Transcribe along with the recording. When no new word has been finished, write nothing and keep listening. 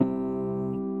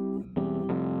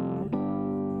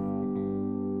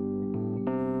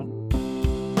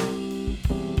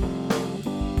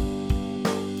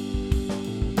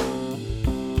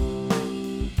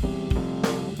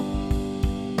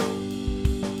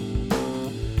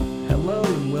Hello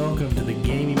and welcome to the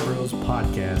Gaming Bros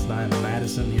Podcast. I am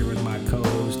Madison here with my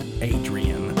co-host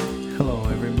Adrian. Hello,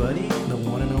 everybody. The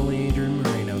one and only Adrian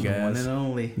Moreno, guys. One and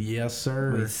only. Yes,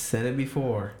 sir. We said it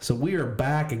before. So we are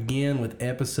back again with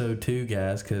episode 2,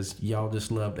 guys, because y'all just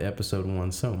loved episode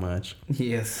 1 so much.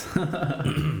 Yes.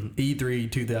 E3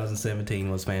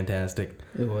 2017 was fantastic.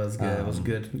 It was good. It was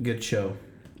good. Good show.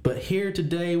 But here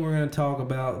today, we're going to talk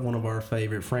about one of our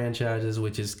favorite franchises,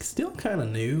 which is still kind of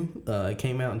new. It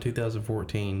came out in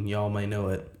 2014. Y'all may know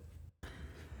it.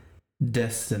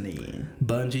 Destiny.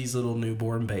 Bungie's little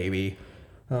newborn baby.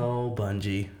 Oh,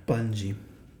 Bungie.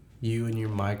 You and your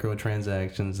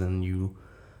microtransactions, and you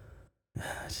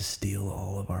just steal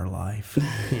all of our life.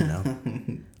 You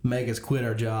know, make us quit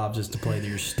our jobs just to play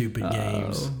your stupid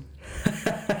games.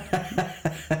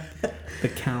 The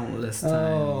countless times.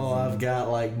 Oh, I've got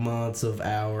like months of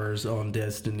hours on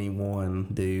Destiny 1,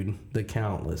 dude. The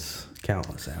countless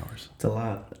hours. It's a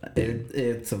lot.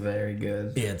 It's a very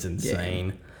good. It's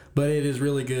insane. But it is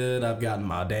really good. I've gotten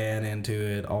my dad into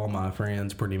it. All my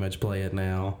friends pretty much play it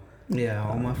now. Yeah,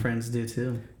 all my friends do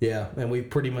too. Yeah, and we've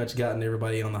pretty much gotten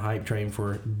everybody on the hype train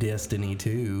for Destiny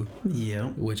 2. Yeah.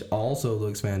 Which also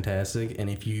looks fantastic.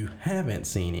 And if you haven't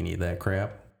seen any of that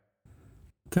crap,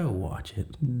 go watch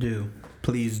it.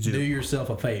 Please do. Do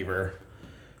yourself a favor.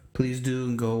 Please do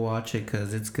and go watch it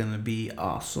because it's going to be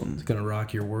awesome. It's going to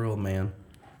rock your world, man.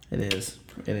 It is.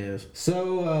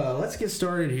 So let's get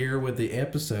started here with the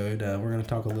episode. We're going to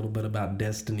talk a little bit about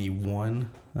Destiny 1,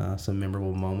 some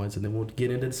memorable moments, and then we'll get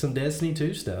into some Destiny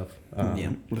 2 stuff.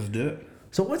 Yeah, let's do it.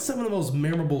 So what's some of the most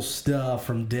memorable stuff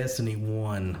from Destiny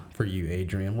 1 for you,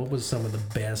 Adrian? What was some of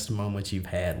the best moments you've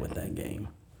had with that game?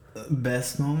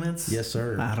 Best moments? Yes,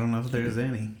 sir. I don't know if there's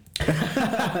any.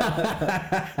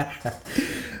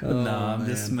 No, I'm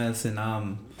just messing.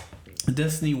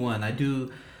 Destiny 1,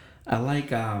 I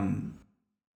like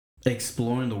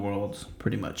exploring the world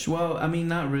pretty much. Well, I mean,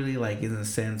 not really like in the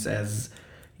sense as,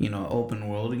 open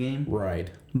world game. Right.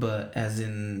 But as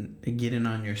in getting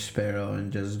on your Sparrow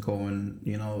and just going,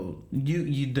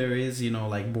 you there is,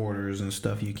 like borders and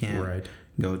stuff you can't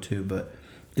go to, but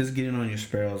just getting on your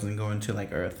Sparrows and going to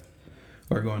like Earth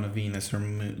or going to Venus or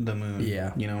the moon.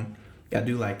 Yeah. I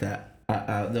do like that.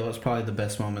 That was probably the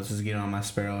best moments is getting on my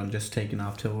Sparrow and just taking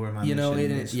off to where my mission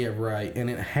is. Yeah, right. And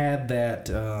it had that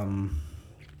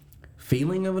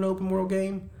feeling of an open world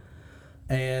game.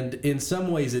 And in some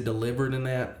ways it delivered in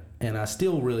that. And I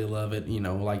still really love it,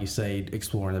 like you say,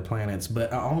 exploring the planets.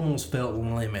 But I almost felt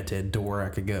limited to where I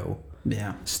could go.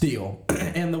 Yeah. Still.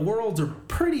 And the worlds are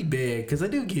pretty big because they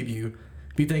do give you,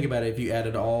 if you think about it, if you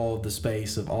added all the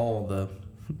space of all the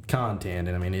content,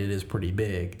 and I mean, it is pretty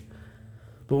big.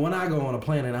 But when I go on a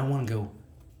planet, I want to go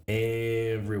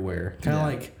everywhere. Kind of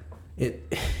like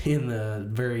it in the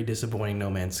very disappointing No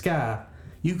Man's Sky.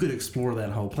 You could explore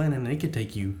that whole planet, and it could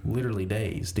take you literally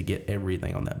days to get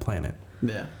everything on that planet.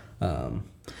 Yeah.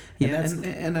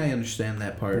 And I understand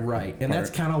that part. Right. And that's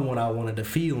kind of what I wanted to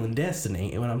feel in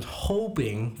Destiny. And I'm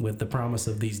hoping with the promise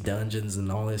of these dungeons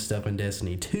and all this stuff in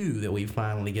Destiny 2 that we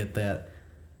finally get that,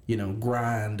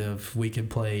 grind of we could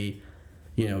play,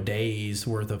 days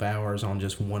worth of hours on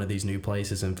just one of these new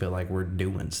places and feel like we're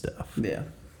doing stuff. Yeah.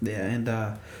 Yeah, and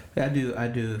I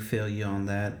do feel you on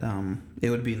that. It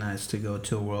would be nice to go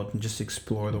to a world and just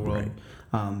explore the world.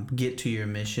 Right. Get to your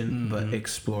mission, but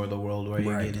explore the world while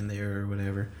you're getting there or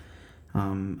whatever.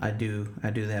 I do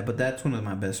that, but that's one of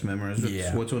my best memories.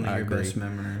 What's one of your best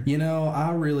memories?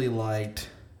 I really liked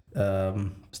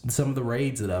some of the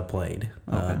raids that I played.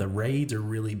 Okay. The raids are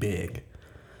really big,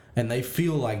 and they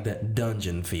feel like that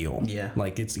dungeon feel. Yeah,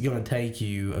 like it's going to take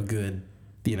you a good,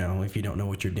 if you don't know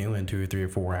what you're doing, 2 or 3 or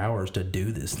 4 hours to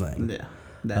do this thing. Yeah,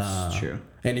 that's true.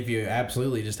 And if you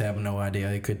absolutely just have no idea,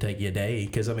 it could take you a day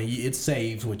because it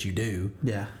saves what you do.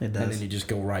 Yeah, it does. And then you just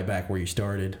go right back where you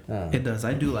started. It does.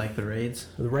 I do like the raids.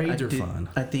 The raids are fun.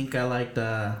 I think I liked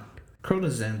Crota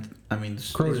Zen. I mean,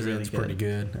 Crota Zen's pretty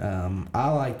good. I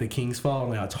like the King's Fall.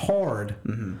 Now it's hard,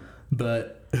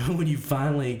 but when you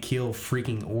finally kill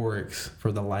freaking Oryx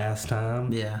for the last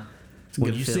time,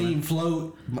 when you see him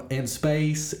float in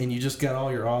space and you just got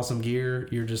all your awesome gear,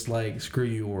 you're just like, screw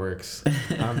you, Oryx.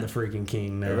 I'm the freaking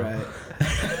king now. Right.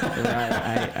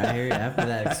 I hear you. After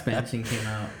that expansion came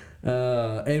out.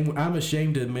 And I'm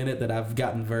ashamed to admit it that I've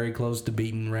gotten very close to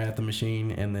beating Wrath of the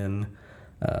Machine, and then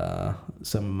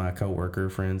some of my coworker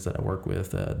friends that I work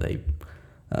with, they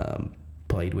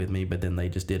played with me, but then they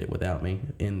just did it without me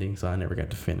ending, so I never got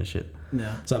to finish it.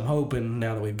 Yeah. So I'm hoping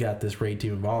now that we've got this raid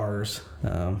team of ours,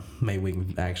 maybe we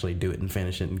can actually do it and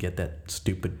finish it and get that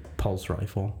stupid pulse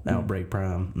rifle, Outbreak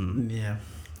Prime. Yeah.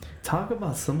 Talk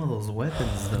about some of those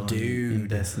weapons, though, in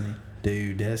Destiny.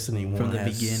 Dude, Destiny 1 From the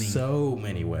has beginning. so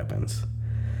many weapons.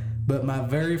 But my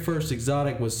very first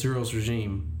exotic was Cyril's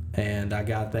Regime, and I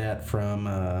got that from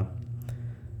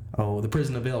the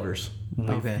Prison of Elders.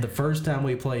 Okay. The first time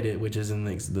we played it, which is in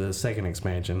the second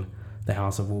expansion, the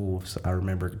House of Wolves, I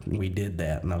remember we did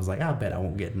that, and I was like, I bet I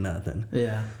won't get nothing.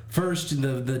 Yeah. First,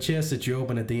 the chest that you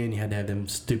open at the end, you had to have them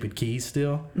stupid keys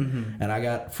still. Mm-hmm. And I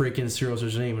got freaking Cyril's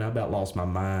Regime, and I about lost my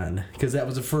mind. Because that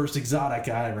was the first exotic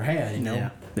I ever had, you know?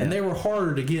 Yeah. And they were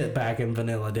harder to get back in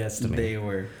vanilla Destiny. They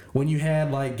were. When you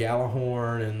had, like,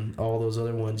 Galahorn and all those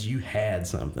other ones, you had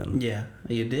something. Yeah,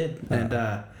 you did.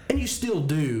 And you still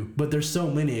do, but there's so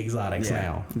many exotics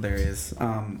now. There is.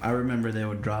 I remember they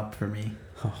would drop for me.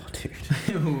 Oh, dude.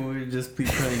 We would just be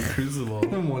playing Crucible.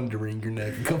 I wanted to wring your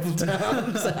neck a couple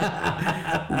times.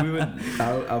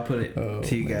 I'll put it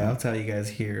to you guys. I'll tell you guys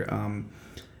here.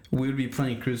 We would be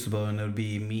playing Crucible, and it would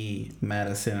be me,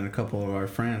 Madison, and a couple of our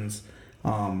friends.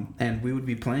 And we would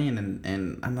be playing,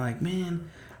 and I'm like, man,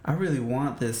 I really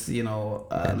want this,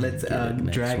 let's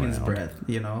Dragon's Breath,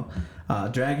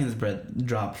 Dragon's Breath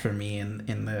dropped for me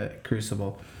in the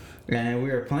Crucible. And we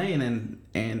were playing,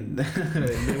 and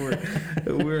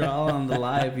we were all on the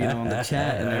live, on the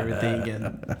chat and everything,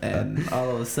 and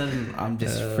all of a sudden I'm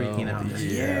just freaking out.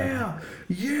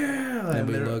 Yeah. And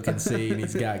we look and see, and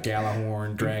he's got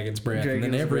Galahorn, Dragon's Breath, and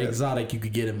then every exotic you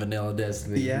could get in vanilla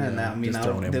Destiny. Yeah,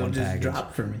 they'll just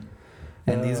drop for me.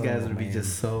 And these guys would be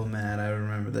just so mad. I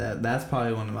remember that. That's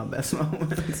probably one of my best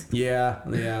moments. Yeah.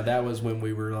 That was when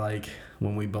we were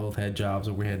when we both had jobs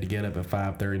where we had to get up at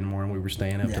 5:30 in the morning. We were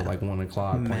staying up till 1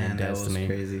 o'clock playing Destiny.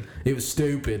 That was crazy. It was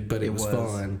stupid, but it was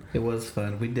fun. It was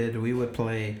fun. We would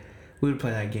play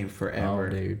that game forever. Oh,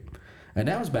 dude. And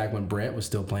that was back when Brett was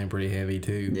still playing pretty heavy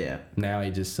too. Yeah. Now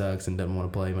he just sucks and doesn't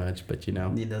want to play much, but he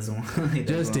doesn't want.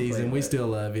 Just teasing. We still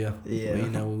love you. Yeah.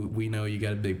 We know you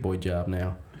got a big boy job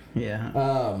now.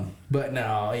 Yeah. But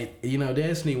no,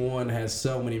 Destiny 1 has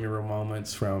so many memorable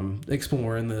moments, from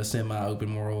exploring the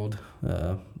semi-open world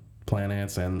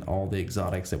planets and all the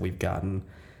exotics that we've gotten.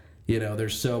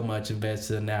 There's so much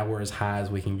invested, and now we're as high as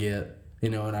we can get.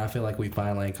 And I feel like we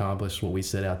finally accomplished what we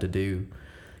set out to do.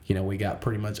 We got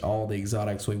pretty much all the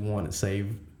exotics we want,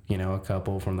 save a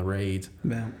couple from the raids.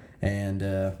 Yeah. And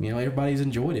everybody's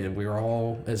enjoyed it. We're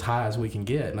all as high as we can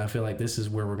get, and I feel like this is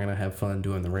where we're gonna have fun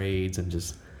doing the raids and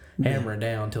just hammer it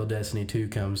down until Destiny 2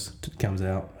 comes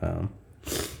out.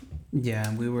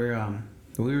 Yeah, we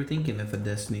were thinking if a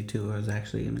Destiny 2 was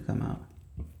actually gonna come out.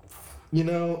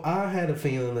 I had a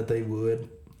feeling that they would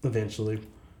eventually.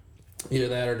 Either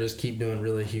that or just keep doing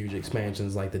really huge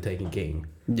expansions like the Taken King,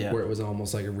 where it was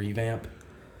almost like a revamp.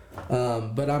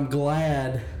 But I'm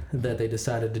glad that they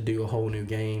decided to do a whole new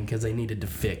game, because they needed to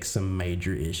fix some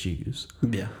major issues.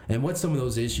 Yeah. And what's some of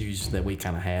those issues that we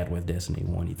kind of had with Destiny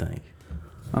 1, you think?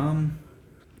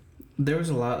 There was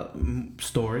a lot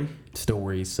story.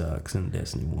 Story sucks in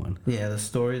Destiny 1. Yeah, the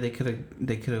story, they could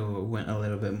have went a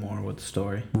little bit more with the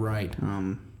story. Right.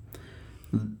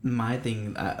 My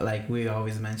thing, like we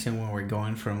always mention when we're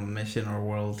going from mission or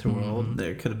world to world,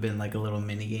 there could have been like a little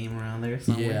mini game around there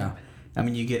somewhere. Yeah. I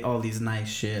mean, you get all these nice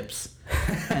ships,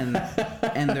 and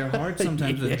they're hard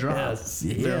sometimes to drop. Yes.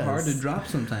 They're hard to drop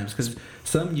sometimes, because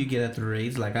some you get at the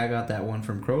raids. Like I got that one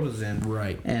from Crotazen,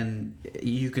 right? And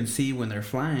you can see when they're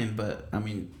flying, but I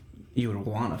mean, you would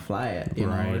want to fly it, you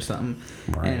know, or something.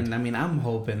 Right. And I mean, I'm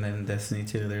hoping that in Destiny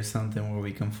 2 there's something where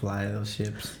we can fly those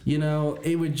ships.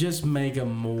 It would just make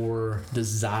them more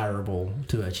desirable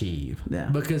to achieve. Yeah.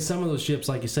 Because some of those ships,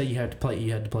 like you say, you had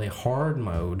to play hard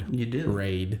mode. You do.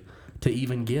 Raid to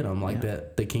even get them. Like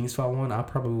that, the Kingsfall one, I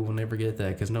probably will never get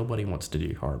that, because nobody wants to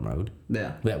do hard mode.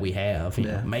 Yeah. That we have, you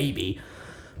know, maybe.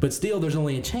 But still, there's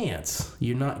only a chance.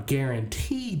 You're not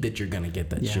guaranteed that you're going to get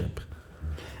that ship.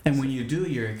 And when you do,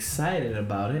 you're excited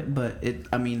about it, but the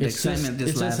excitement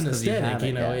just lasts because you have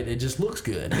it. It just looks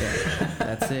good. Yeah,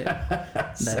 that's it.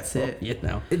 That's it.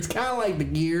 It's kind of like the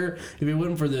gear. If it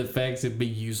wasn't for the effects, it'd be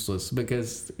useless,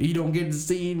 because you don't get to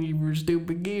see any of your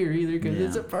stupid gear either, because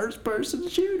it's a first-person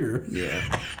shooter.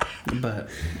 Yeah. But,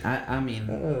 I mean,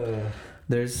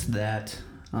 there's that...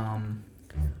 I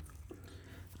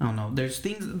don't know. There's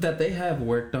things that they have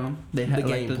worked on. They have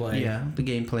the gameplay. The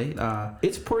gameplay.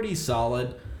 It's pretty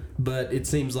solid, but it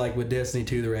seems like with Destiny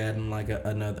 2 they're adding like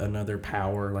another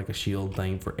power, like a shield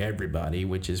thing for everybody,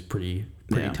 which is pretty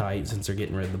tight since they're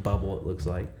getting rid of the bubble. It looks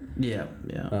like. Yeah.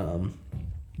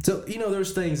 So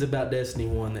there's things about Destiny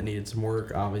 1 that needed some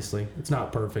work. Obviously, it's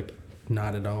not perfect,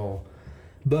 not at all.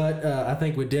 But I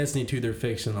think with Destiny 2 they're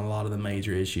fixing a lot of the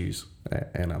major issues,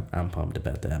 and I'm pumped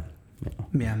about that.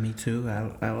 Yeah, me too.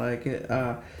 I like it.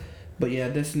 But yeah,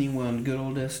 Destiny 1, good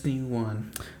old Destiny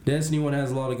 1. Destiny 1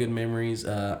 has a lot of good memories.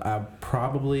 I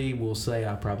probably will say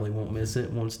I probably won't miss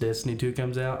it once Destiny 2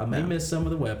 comes out. I may miss some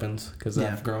of the weapons because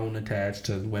I've grown attached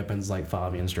to weapons like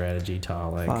Fabian Strategy,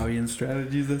 Talek. Fabian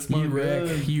Strategies, that's my You wreck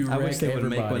I wish they would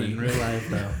make one in real life,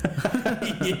 though.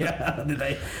 Yeah,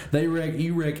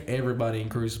 you wreck everybody in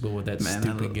Crucible with that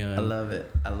stupid gun. I love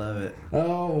it.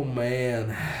 Oh,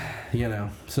 man. You know,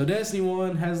 so Destiny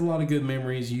 1 has a lot of good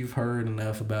memories. You've heard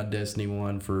enough about Destiny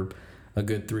 1 for a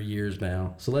good 3 years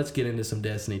now. So let's get into some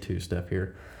Destiny 2 stuff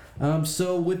here.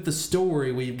 So with the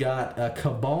story, we've got a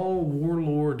Cabal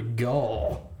warlord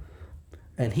Gaul,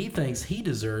 and he thinks he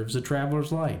deserves a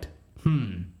Traveler's Light.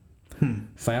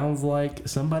 Sounds like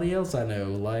somebody else I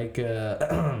know, like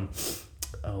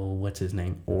what's his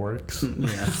name? Oryx?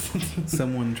 Yeah.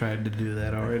 Someone tried to do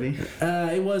that already.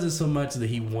 It wasn't so much that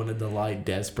he wanted the light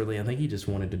desperately. I think he just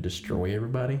wanted to destroy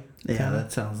everybody. Yeah,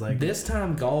 that sounds like this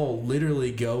time Gaul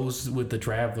literally goes with the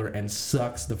Traveler and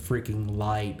sucks the freaking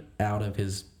light out of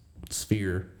his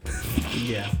sphere.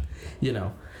 Yeah. You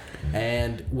know.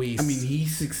 And he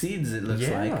succeeds, it looks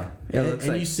like.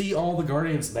 And you see all the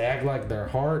Guardians, they act like their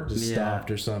heart just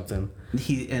stopped or something.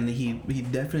 He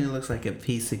definitely looks like if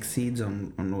he succeeds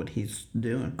on what he's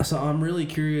doing. So I'm really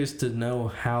curious to know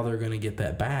how they're going to get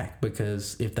that back,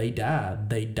 because if they die,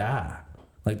 they die.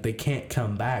 Like, they can't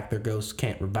come back. Their ghosts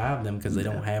can't revive them because they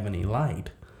don't have any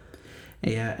light.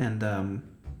 Yeah, and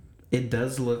it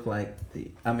does look like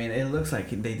it looks like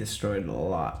they destroyed a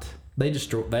lot.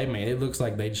 It looks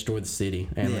like they destroyed the city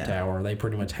and the tower. They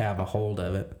pretty much have a hold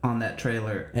of it. On that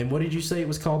trailer. And what did you say it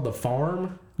was called? The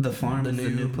farm? The farm, the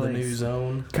new place. The new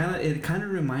zone. It kind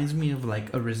of reminds me of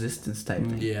like a Resistance type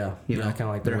thing. Yeah. Kind of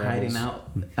like they're hiding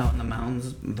out in the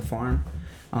mountains, the farm.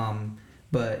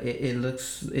 But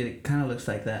it kind of looks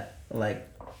like that. Like,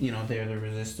 they're the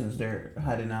Resistance. They're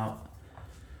hiding out.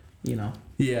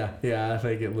 Yeah.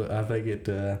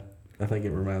 I think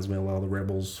it reminds me of a lot of the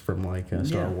rebels from like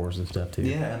Star Wars and stuff too.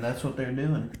 Yeah, and that's what they're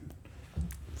doing.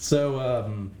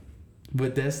 So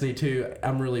with Destiny 2,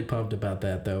 I'm really pumped about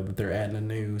that though. That they're adding a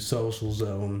new social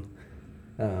zone.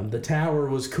 The tower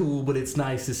was cool, but it's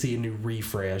nice to see a new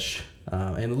refresh.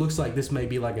 And it looks like this may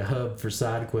be like a hub for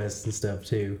side quests and stuff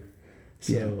too.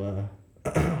 So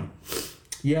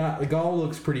the Gaul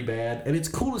looks pretty bad, and it's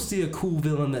cool to see a cool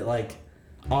villain that like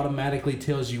automatically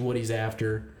tells you what he's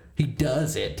after. He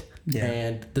does it. Yeah.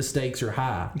 And the stakes are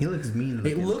high. He looks mean.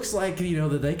 It looks like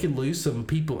that they could lose some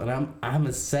people, and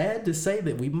I'm sad to say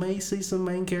that we may see some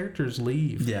main characters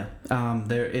leave. Yeah.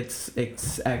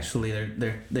 It's actually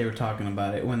they were talking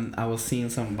about it when I was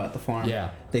seeing something about the farm. Yeah.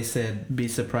 They said be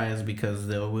surprised because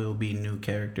there will be new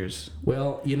characters.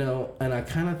 Well, and I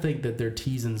kind of think that they're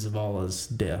teasing Zavala's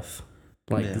death.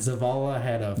 Like Zavala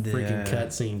had a freaking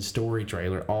cutscene story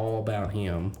trailer all about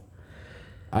him.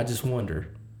 I just wonder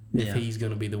if he's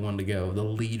going to be the one to go, the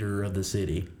leader of the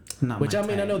city. I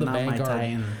know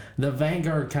the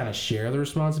Vanguard kind of share the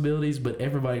responsibilities, but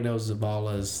everybody knows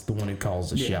Zavala is the one who calls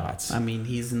the shots.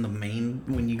 He's in the main,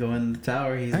 when you go in the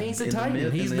tower, he's the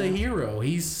Titan. He's the hero.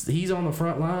 He's on the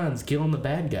front lines killing the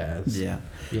bad guys. Yeah.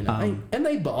 And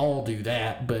they all do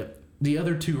that, but the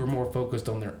other two are more focused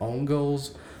on their own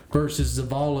goals versus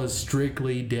Zavala is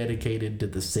strictly dedicated to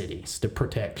the cities, to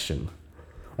protection.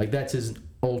 Like, that's his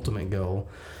ultimate goal.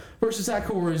 Versus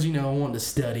Ikora is, wanting to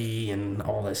study and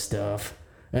all that stuff.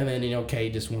 And then, Kay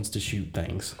just wants to shoot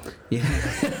things. Yeah.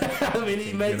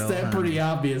 He makes that pretty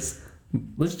obvious.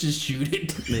 Let's just shoot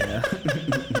it. Yeah.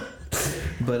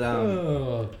 But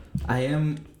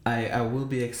I will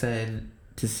be excited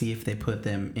to see if they put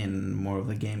them in more of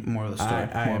the game, more of the story,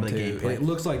 more of the gameplay. It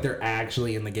looks like they're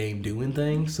actually in the game doing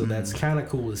things, so that's kind of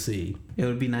cool to see. It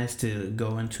would be nice to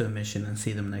go into a mission and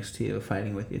see them next to you,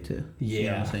 fighting with you too. Yeah, you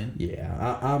know what I'm saying?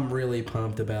 Yeah, I'm really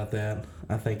pumped about that.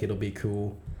 I think it'll be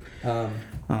cool.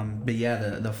 But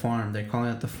yeah, the farm, they're calling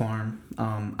it the farm.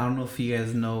 I don't know if you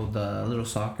guys know the little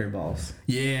soccer balls.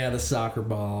 Yeah, the soccer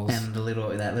balls. And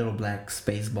that little black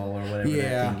space ball or whatever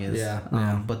that thing is.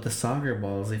 Yeah. But the soccer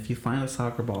balls, if you find a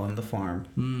soccer ball in the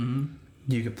farm,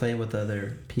 you could play with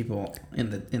other people in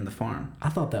the farm. I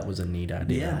thought that was a neat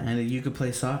idea. Yeah, and you could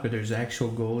play soccer. There's actual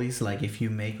goalies. Like, if you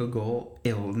make a goal,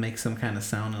 it'll make some kind of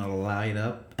sound and it'll light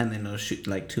up, and then it'll shoot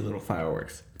like 2 little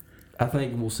fireworks. I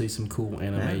think we'll see some cool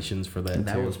animations for that,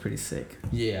 That was pretty sick.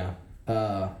 Yeah.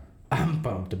 I'm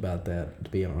pumped about that,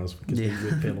 to be honest, because we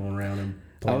were piddling around and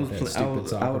playing that stupid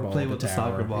soccer ball. I would play with the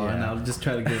soccer ball, and I would just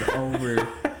try to get over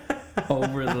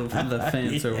the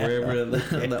fence or wherever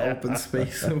the open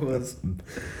space was.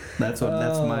 That's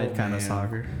my kind of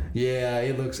soccer. Yeah,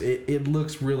 it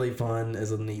looks really fun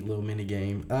as a neat little mini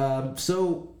game.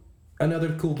 So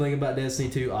another cool thing about Destiny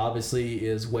 2, obviously,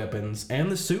 is weapons.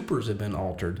 And the supers have been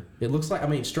altered. It looks like, I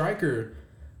mean, Striker,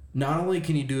 not only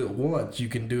can you do it once, you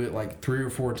can do it like 3 or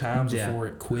 4 times before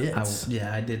it quits.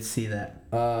 I did see that.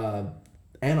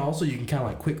 And also, you can kind of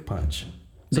like quick punch.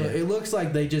 So it looks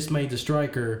like they just made the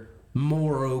Striker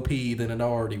more OP than it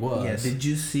already was. Yeah, did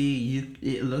you see?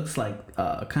 It looks like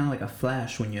kind of like a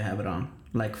Flash when you have it on,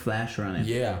 like Flash running.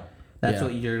 Yeah. That's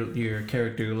what your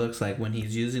character looks like when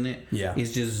he's using it. Yeah.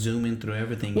 He's just zooming through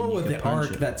everything. Well, with the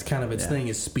arc, that's kind of its thing,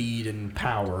 is speed and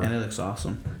power. And it looks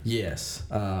awesome. Yes.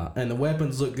 And the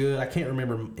weapons look good. I can't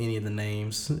remember any of the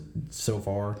names so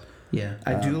far. Yeah,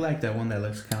 I do like that one that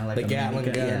looks kind of like the a Gatling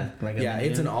gun. Yeah, like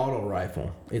it's an auto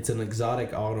rifle. It's an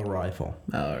exotic auto rifle.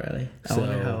 Oh, really? I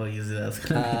wonder how easy that's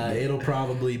gonna be. It'll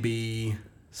probably be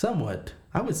somewhat.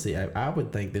 I would say I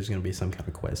would think there's going to be some kind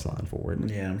of quest line for it.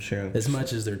 Yeah, I'm sure. As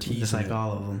much as they're teasing, just like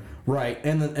all of them. Right,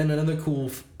 and another cool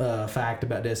fact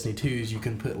about Destiny 2 is you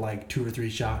can put like 2 or 3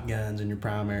 shotguns in your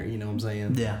primary. You know what I'm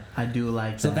saying? Yeah, I do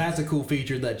like that. So that's a cool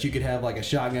feature, that you could have like a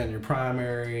shotgun in your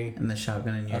primary, and the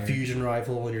shotgun in your a fusion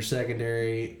rifle in your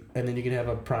secondary, and then you can have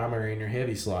a primary in your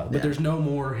heavy slot. But there's no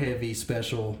more heavy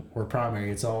special or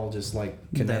primary. It's all just like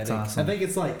kinetic. That's awesome. I think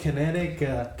it's like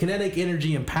kinetic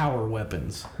energy and power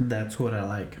weapons. That's what I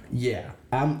like. Yeah,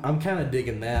 I'm kind of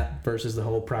digging that versus the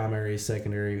whole primary,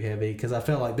 secondary, heavy, because I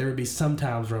felt like there would be some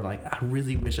times where I'm like, I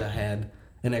really wish I had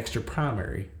an extra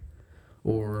primary,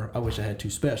 or I wish I had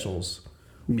 2 specials.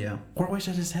 Yeah. Or I wish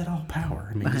I just had all power.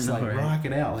 I mean, just know, like right? rock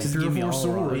it out, like Just 3 or give me 4 all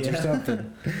swords or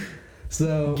something.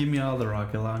 So give me all the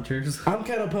rocket launchers. I'm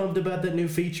kind of pumped about that new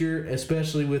feature,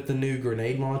 especially with the new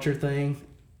grenade launcher thing.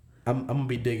 I'm gonna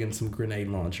be digging some grenade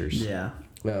launchers. Yeah.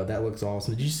 Well, that looks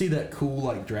awesome. Did you see that cool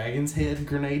like dragon's head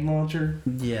grenade launcher?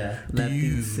 Yeah, that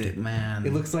thing's sick, man.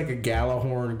 It looks like a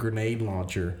Galahorn grenade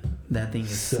launcher. That thing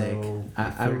is sick.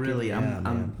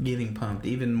 I'm getting pumped.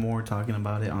 Even more talking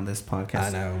about it on this podcast. I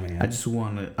know,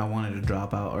 man. I wanted to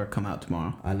drop out or come out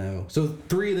tomorrow. I know. So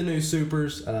 3 of the new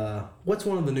supers. What's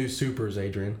one of the new supers,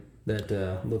 Adrian, that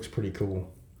looks pretty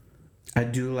cool? I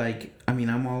do like. I mean,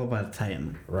 I'm all about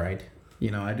Titan. Right. You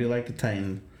know, I do like the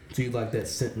Titan. So you like that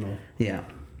Sentinel? Yeah,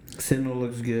 Sentinel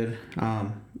looks good.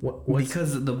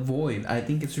 Because of the Void, I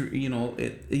think it's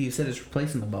you said it's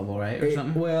replacing the bubble, right, or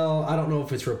something. Well, I don't know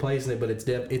if it's replacing it, but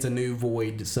it's a new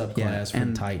Void subclass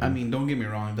from Titan. I mean, don't get me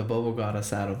wrong, the bubble got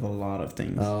us out of a lot of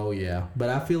things. Oh yeah, but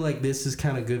I feel like this is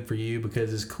kind of good for you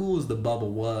because as cool as the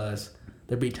bubble was,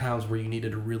 there'd be times where you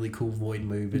needed a really cool Void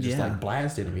move to just like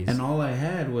blast enemies. And all I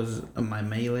had was my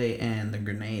melee and the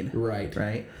grenade. Right.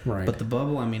 But the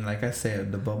bubble, I mean, like I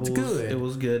said, the bubble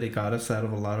was good. It got us out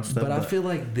of a lot of stuff. But I feel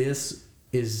like this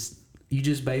is, you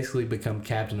just basically become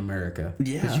Captain America.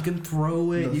 Yeah. Because you can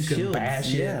throw it, you can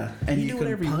bash it, and you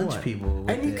can punch people.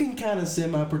 And you can kind of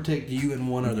semi-protect you and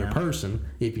one other person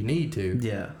if you need to.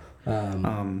 Yeah.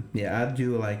 I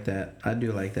do like that. I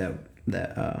do like that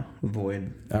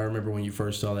Void. I remember when you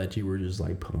first saw that, you were just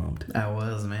like pumped. I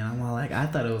was, man. I'm all like, I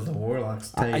thought it was the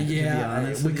Warlocks take, to be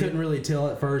honest. We couldn't really tell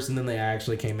at first, and then they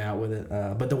actually came out with it.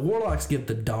 But the Warlocks get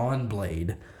the Dawn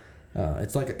Blade.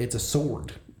 It's a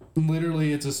sword.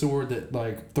 Literally, it's a sword that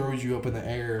like throws you up in the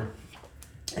air,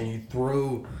 and you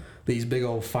throw these big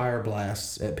old fire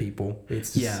blasts at people.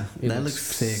 That looks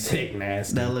sick. Sick,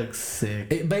 nasty. That looks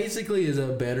sick. It basically is a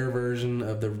better version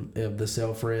of the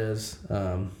self-res.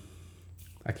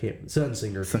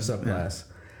 Sunsinger subclass.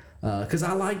 Because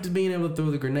I liked being able to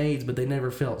throw the grenades, but they never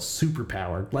felt super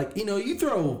powered. Like, you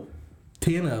throw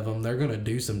 10 of them, they're going to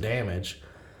do some damage.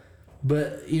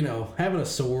 But, having a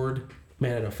sword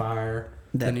made out of fire,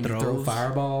 and you throw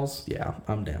fireballs, yeah,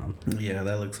 I'm down. Yeah,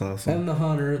 that looks awesome. And the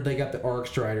Hunter, they got the Arc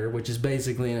Strider, which is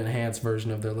basically an enhanced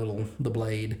version of the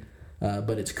blade.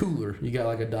 But it's cooler. You got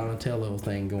like a Donatello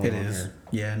thing going on here.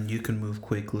 Yeah, and you can move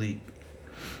quickly.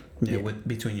 Yeah,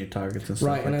 between your targets and stuff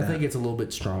right, and like I think it's a little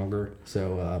bit stronger.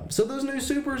 So those new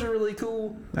supers are really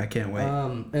cool. I can't wait.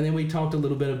 And then we talked a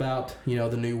little bit about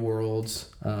the new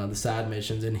worlds, the side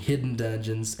missions, and hidden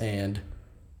dungeons, and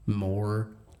more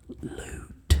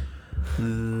loot.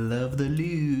 Love the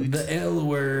loot. The L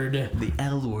word. The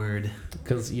L word.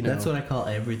 Because that's what I call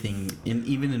everything.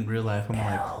 Even in real life, I'm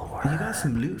like, you got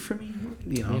some loot for me?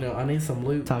 I need some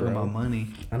loot. Talking about money.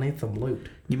 I need some loot.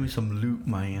 Give me some loot,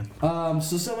 man.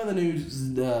 So some of the new,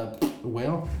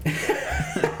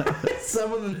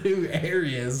 some of the new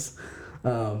areas.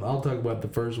 I'll talk about the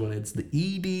first one. It's the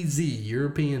EDZ,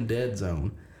 European Dead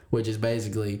Zone, which is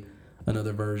basically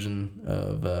another version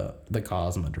of the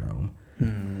Cosmodrome.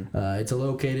 It's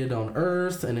located on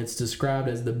Earth, and it's described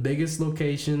as the biggest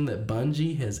location that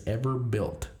Bungie has ever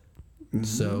built.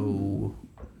 So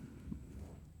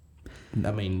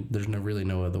I mean, there's really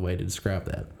no other way to describe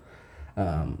that.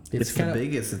 It's the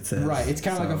biggest, it says. Right. It's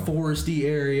kind of like a foresty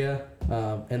area,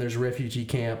 and there's a refugee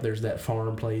camp. There's that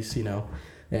farm place, you know.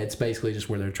 And it's basically just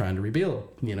where they're trying to rebuild,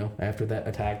 you know, after that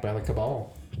attack by the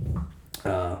Cabal.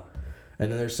 And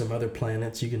then there's some other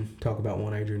planets. You can talk about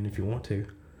one, Adrian, if you want to.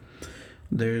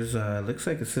 There's, looks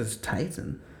like it says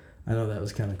Titan. I know that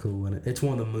was kind of cool, isn't it? It's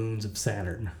one of the moons of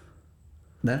Saturn.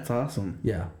 That's awesome.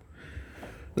 Yeah.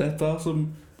 That's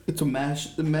awesome. It's a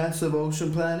massive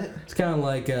ocean planet. It's kind of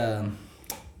like,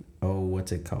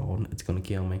 what's it called? It's going to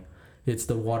kill me. It's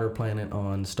the water planet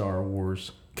on Star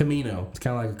Wars. Camino. It's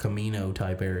kind of like a Camino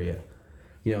type area.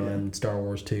 You know, in Star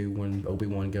Wars 2, when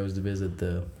Obi-Wan goes to visit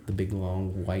the big,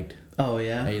 long, white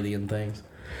alien things.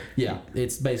 Yeah,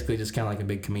 it's basically just kind of like a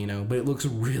big Camino, but it looks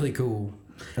really cool.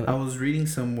 I was reading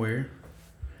somewhere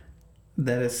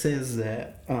that it says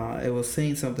that it was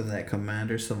saying something that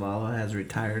Commander Zavala has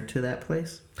retired to that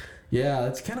place. Yeah,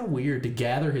 it's kind of weird to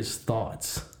gather his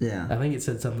thoughts. Yeah. I think it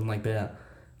said something like that.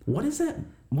 What is that?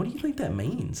 What do you think that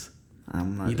means?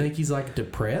 I'm not. You think he's like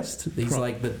depressed? He's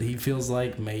like that. He feels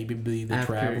like maybe the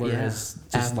traveler has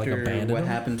just like abandoned what him?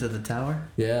 happened to the tower.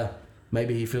 Yeah,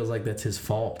 maybe he feels like that's his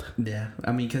fault. Yeah,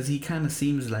 I mean, because he kind of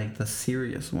seems like the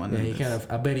serious one. Yeah, he kind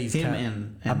of. I bet he's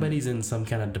I bet he's in some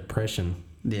kind of depression.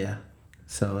 Yeah,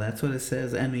 so that's what it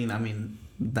says. I mean,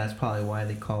 that's probably why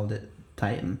they called it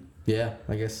Titan. Yeah,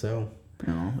 I guess so.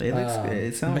 You know, it looks good.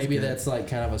 It sounds maybe good. that's like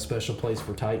kind of a special place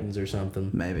for Titans or something.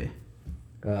 Maybe.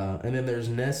 And then there's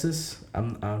Nessus. I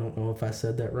don't know if I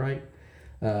said that right.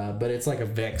 But it's like a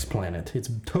Vex planet.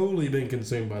 It's totally been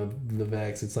consumed by the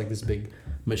Vex. It's like this big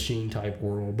machine type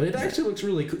world. But it actually looks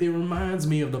really cool. It reminds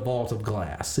me of the Vault of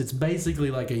Glass. It's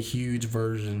basically like a huge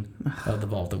version of the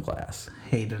Vault of Glass.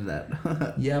 Hated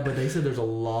that. Yeah, but they said there's a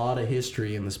lot of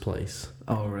history in this place.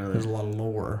 Oh, really? There's a lot of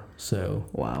lore. So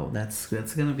wow, that's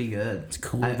gonna be good. It's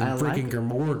cool. I freaking like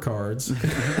Grimoire cards.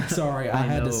 Sorry, I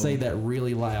had to say that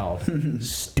really loud.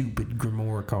 Stupid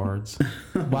Grimoire cards.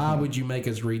 Why would you make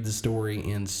us read the story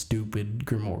in stupid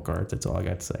Grimoire cards? That's all I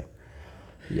got to say.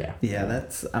 Yeah. Yeah,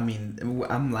 that's. I mean,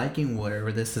 I'm liking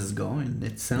wherever this is going.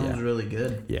 It sounds really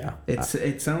good. Yeah.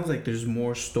 It sounds like there's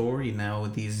more story now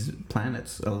with these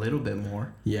planets. A little bit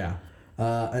more. Yeah.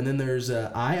 And then there's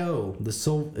Io, the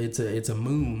soul. It's a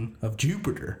moon of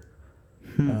Jupiter,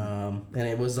 and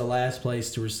it was the last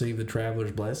place to receive the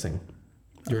Traveler's Blessing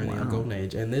during the Golden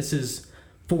Age. And this is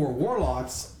for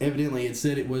warlocks. Evidently, it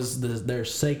said it was their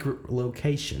sacred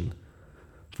location,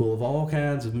 full of all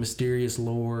kinds of mysterious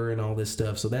lore and all this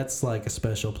stuff. So that's like a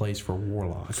special place for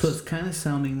warlocks. So it's kind of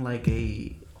sounding like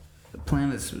a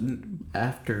planets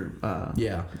after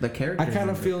the characters. I kind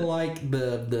of feel like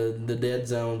the Dead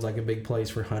Zone's like a big place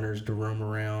for hunters to roam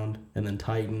around, and then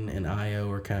Titan and Io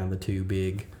are kind of the two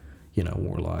big,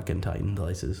 warlock and Titan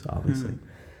places, obviously.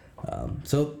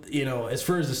 So as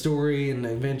far as the story and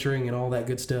adventuring and all that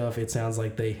good stuff, it sounds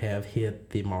like they have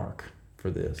hit the mark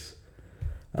for this.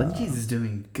 Bungie's is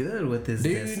doing good with this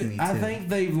Destiny 2. I think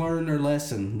they've learned their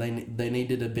lesson. They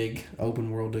needed a big open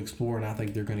world to explore, and I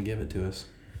think they're going to give it to us.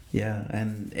 Yeah,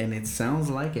 and it sounds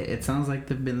like it. It sounds like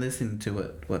they've been listening to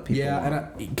what people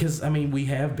want. Because we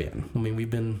have been. We've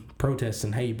been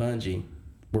protesting, hey, Bungie,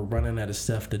 we're running out of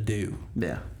stuff to do.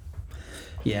 Yeah.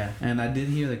 Yeah, and I did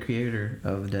hear the creator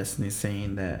of Destiny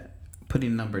saying that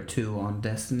putting number 2 on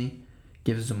Destiny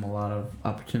gives them a lot of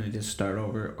opportunity to start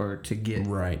over or to get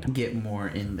more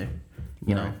in there.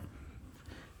 You know,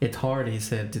 it's hard, he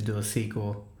said, to do a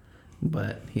sequel.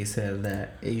 But he said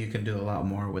that you can do a lot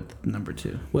more with number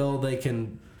 2. Well, they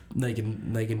can do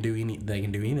anything. They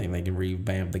can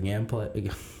revamp the gameplay.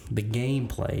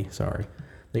 Sorry,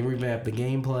 they can revamp the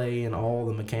gameplay and all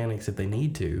the mechanics if they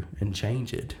need to, and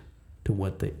change it to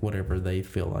whatever they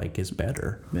feel like is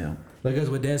better. Yeah. Because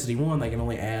with Destiny 1, they can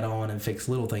only add on and fix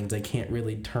little things. They can't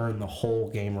really turn the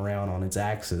whole game around on its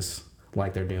axis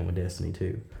like they're doing with Destiny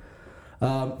 2.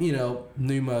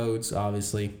 New modes,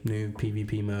 obviously, new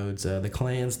PvP modes. The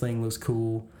clans thing looks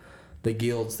cool. The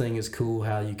guilds thing is cool,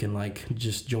 how you can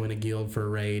just join a guild for a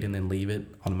raid and then leave it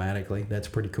automatically. That's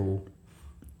pretty cool.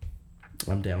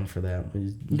 I'm down for that.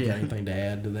 You got anything to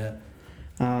add to that?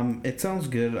 It sounds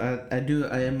good.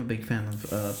 I am a big fan of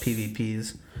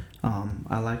PvPs.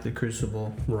 I like the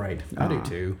Crucible. Right. I do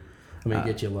too. It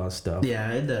gets you a lot of stuff. Yeah,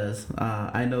 it does.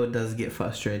 I know it does get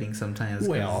frustrating sometimes.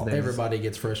 Well, everybody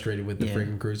gets frustrated with the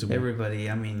freaking Crucible. Everybody,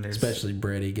 especially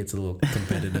Brett, he gets a little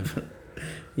competitive.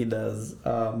 He does.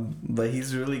 But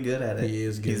he's really good at it. He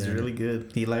is good. He's really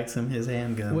good. He likes his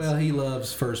handguns. Well, he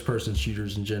loves first-person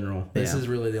shooters in general. This is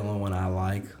really the only one I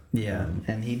like. Yeah,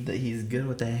 and he's good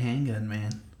with that handgun,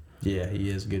 man. Yeah, he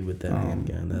is good with that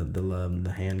handgun.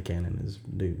 The hand cannon is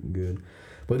good.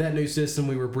 But that new system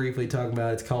we were briefly talking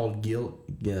about, it's called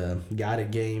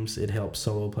Guided Games. It helps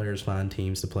solo players find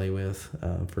teams to play with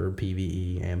for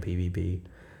PvE and PvP.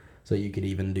 So you could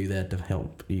even do that to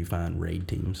help you find raid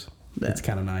teams. That's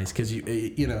kind of nice because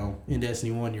you know, in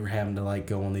Destiny 1 you were having to like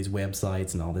go on these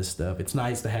websites and all this stuff. It's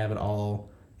nice to have it all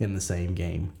in the same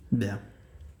game. Yeah.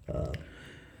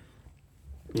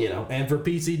 You know, and for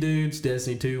PC dudes,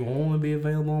 Destiny 2 will only be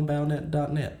available on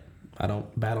Battle.net.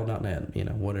 Battle.net, you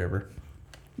know, whatever.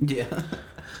 Yeah.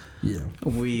 Yeah.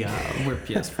 We're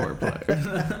PS4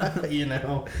 players. You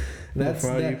know, that's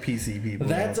for all you PC people.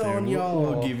 That's out there, on y'all.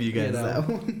 We'll give you guys know. that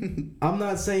one. I'm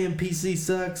not saying PC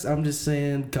sucks. I'm just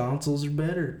saying consoles are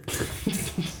better.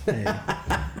 Hey,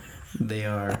 they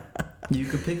are. You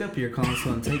could pick up your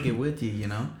console and take it with you. You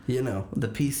know. You know. The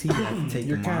PC, you have to take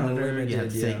the monitor. You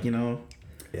have to take. You know.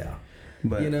 Yeah.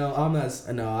 But you know, I'm not.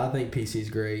 No, I think PC's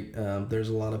great. There's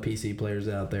a lot of PC players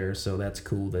out there, so that's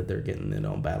cool that they're getting it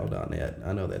on Battle.net.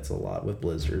 I know that's a lot with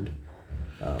Blizzard,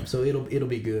 so it'll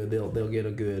be good. They'll get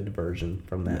a good version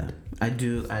from that. Yeah. I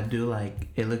do like.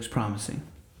 It looks promising.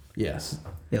 Yes,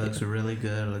 it looks really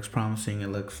good. It looks promising. It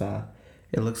looks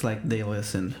like they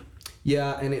listened.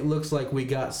 Yeah, and it looks like we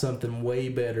got something way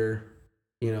better.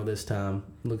 You know, this time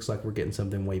looks like we're getting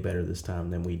something way better this time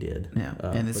than we did. Yeah,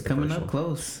 and it's coming up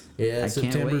close. Yeah,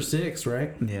 September 6th,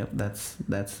 right? Yep, that's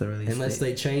the release. Unless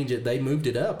they change it, they moved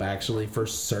it up actually for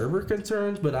server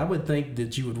concerns. But I would think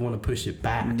that you would want to push it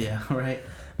back. Yeah, right.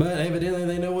 But evidently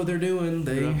they know what they're doing.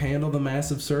 They handle the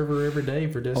massive server every day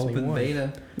for Destiny 1. Open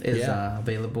beta is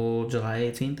available July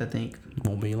 18th, I think.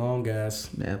 Won't be long,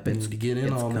 guys. Yep, need to get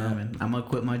in on coming. I'm gonna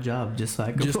quit my job just so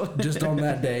I can just on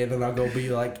that day, and then I'll go be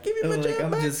like, give me my job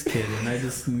I'm back. just kidding. I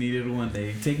just needed one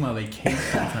day. Take my vacation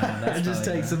time. I just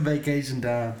take some vacation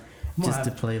time. Just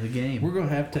to play the game. We're gonna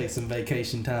have to take some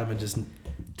vacation time and just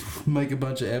make a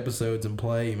bunch of episodes and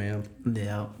play, man.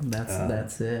 Yeah,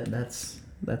 that's it. That's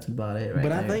about it right But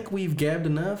there. I think we've gabbed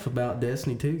enough about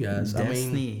Destiny 2, guys.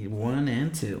 Destiny 1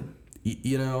 and 2.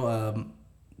 You know,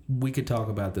 we could talk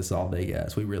about this all day,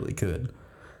 guys. We really could.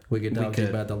 We could talk to you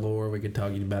about the lore. We could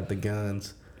talk to you about the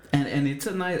guns. And it's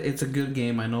a good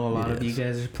game. I know a lot of you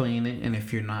guys are playing it, and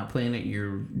if you're not playing it,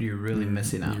 you're really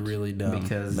missing out. You're really dumb.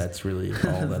 Because that's really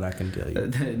all that I can tell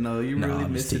you. No, you're really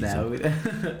missing out.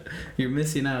 You're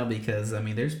missing out because, I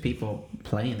mean, there's people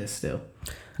playing this still.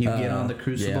 You get on the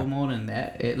Crucible mode and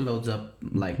it loads up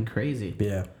like crazy.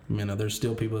 Yeah. You know, there's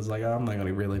still people that's like, I'm not going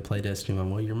to really play Destiny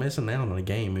 1. Well, you're missing out on a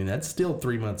game. I mean, that's still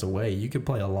 3 months away. You could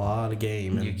play a lot of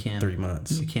game in 3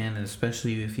 months. You can,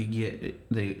 especially if you get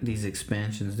these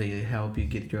expansions. They help you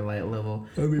get your light level.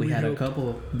 We had a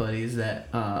couple buddies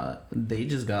that they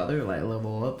just got their light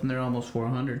level up and they're almost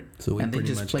 400. So we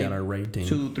pretty much got our raid team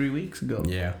 2-3 weeks ago.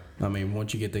 Yeah. I mean,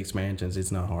 once you get the expansions,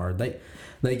 it's not hard.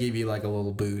 They give you like a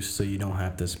little boost so you don't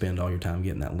have to spend all your time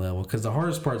getting that level. Because the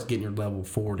hardest part is getting your level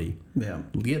 40. Yeah.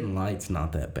 Getting light's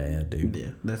not that bad, dude. Yeah,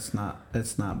 that's not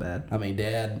bad. I mean,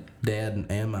 Dad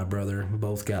and my brother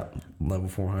both got level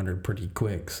 400 pretty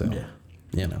quick. So, yeah.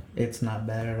 You know. It's not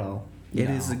bad at all. It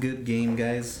is a good game,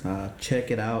 guys. Check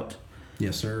it out.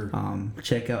 Yes, sir.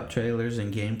 Check out trailers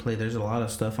and gameplay. There's a lot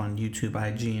of stuff on YouTube.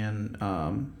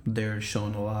 IGN, they're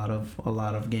showing a lot of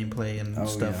gameplay and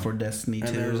stuff for Destiny 2.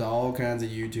 And there's all kinds of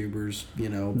YouTubers, you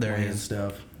know, playing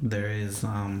stuff. There is,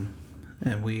 and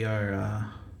we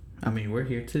are. I mean, we're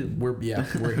here too. We're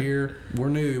here. We're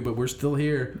new, but we're still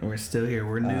here. We're still here.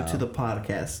 We're new to the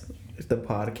podcast, the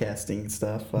podcasting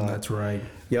stuff. That's right.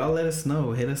 Y'all let us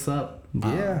know. Hit us up.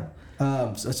 Yeah.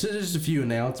 So just a few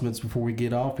announcements before we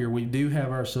get off here. We do have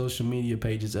our social media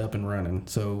pages up and running,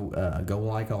 so go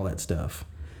like all that stuff.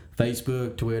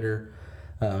 Facebook, Twitter.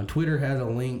 Twitter has a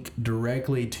link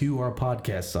directly to our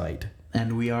podcast site.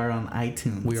 And we are on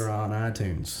iTunes. We are on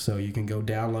iTunes, so you can go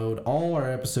download all our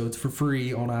episodes for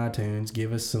free on iTunes.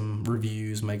 Give us some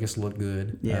reviews, make us look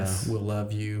good. Yes, we'll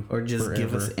love you. Or just forever.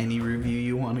 give us any review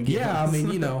you want to give. Yeah, us. I mean,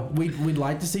 you know, we'd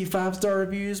like to see 5-star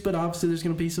reviews, but obviously there's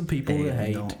going to be some people that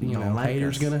hate. Don't like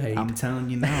haters going to hate. I'm telling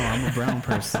you now, I'm a brown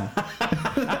person.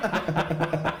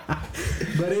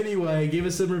 But anyway, give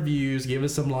us some reviews, give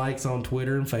us some likes on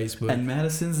Twitter and Facebook. And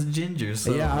Madison's a ginger,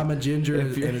 so yeah, I'm a ginger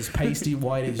and as pasty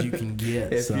white as you can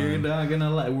get. If you're not gonna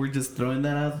like, we're just throwing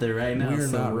that out there right now. We're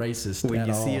not racist when at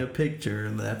you all. see a picture,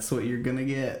 that's what you're gonna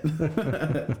get.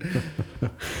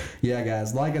 Yeah,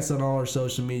 guys, like us on all our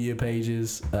social media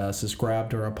pages.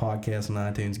 Subscribe to our podcast on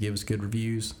iTunes. Give us good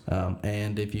reviews.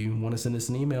 And if you want to send us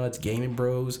an email, it's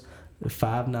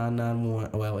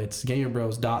gamingbros5991. Well, it's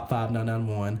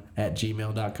gamingbros.5991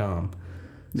 @gmail.com.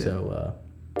 Yeah. So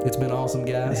It's been awesome,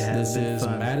 guys. This is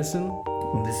fun. Madison.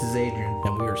 And this is Adrian.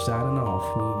 And we are signing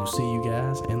off. We will see you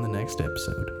guys in the next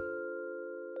episode.